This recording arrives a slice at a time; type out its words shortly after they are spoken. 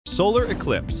Solar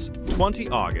Eclipse, 20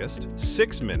 August,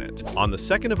 6 minute. On the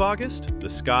 2nd of August, the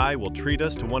sky will treat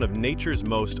us to one of nature's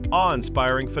most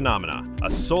awe-inspiring phenomena, a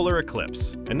solar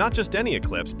eclipse. And not just any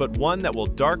eclipse, but one that will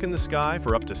darken the sky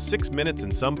for up to 6 minutes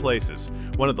in some places,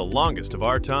 one of the longest of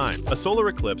our time. A solar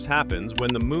eclipse happens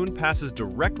when the moon passes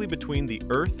directly between the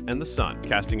Earth and the sun,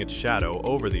 casting its shadow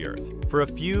over the Earth. For a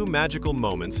few magical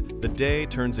moments, the day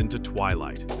turns into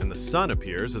twilight, and the sun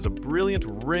appears as a brilliant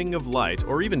ring of light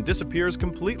or even disappears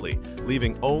completely,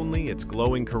 leaving only its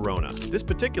glowing corona. This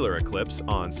particular eclipse,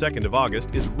 on 2nd of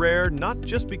August, is rare not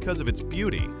just because of its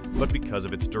beauty, but because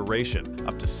of its duration,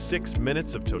 up to 6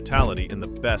 minutes of totality in the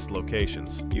best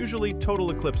locations. Usually,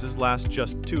 total eclipses last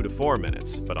just 2 to 4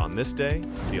 minutes, but on this day,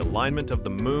 the alignment of the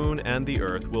moon and the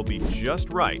Earth will be just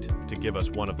right to give us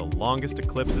one of the longest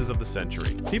eclipses of the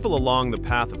century. People along the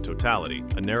path of totality,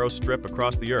 a narrow strip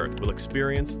across the Earth, will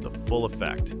experience the full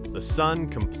effect. The sun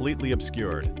completely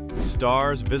obscured,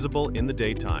 stars visible in the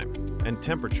daytime, and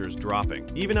temperatures dropping.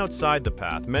 Even outside the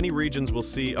path, many regions will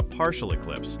see a partial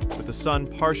eclipse, with the sun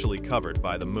partially covered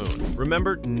by the moon.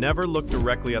 Remember, never look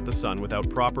directly at the sun without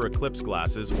proper eclipse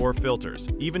glasses or filters,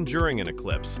 even during an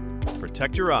eclipse.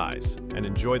 Protect your eyes and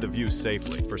enjoy the view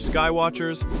safely. For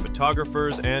skywatchers,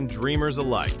 photographers, and dreamers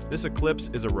alike, this eclipse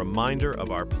is a reminder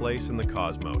of our place in the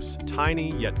cosmos,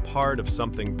 tiny yet part of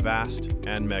something vast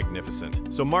and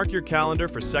magnificent. So mark your calendar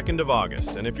for 2nd of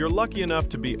August, and if you're lucky enough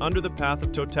to be under the path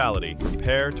of totality,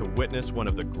 prepare to witness one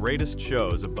of the greatest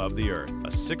shows above the Earth, a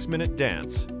 6-minute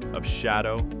dance of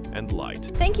shadow and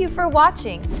light. Thank you for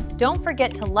watching. Don't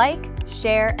forget to like,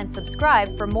 share, and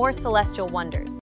subscribe for more celestial wonders.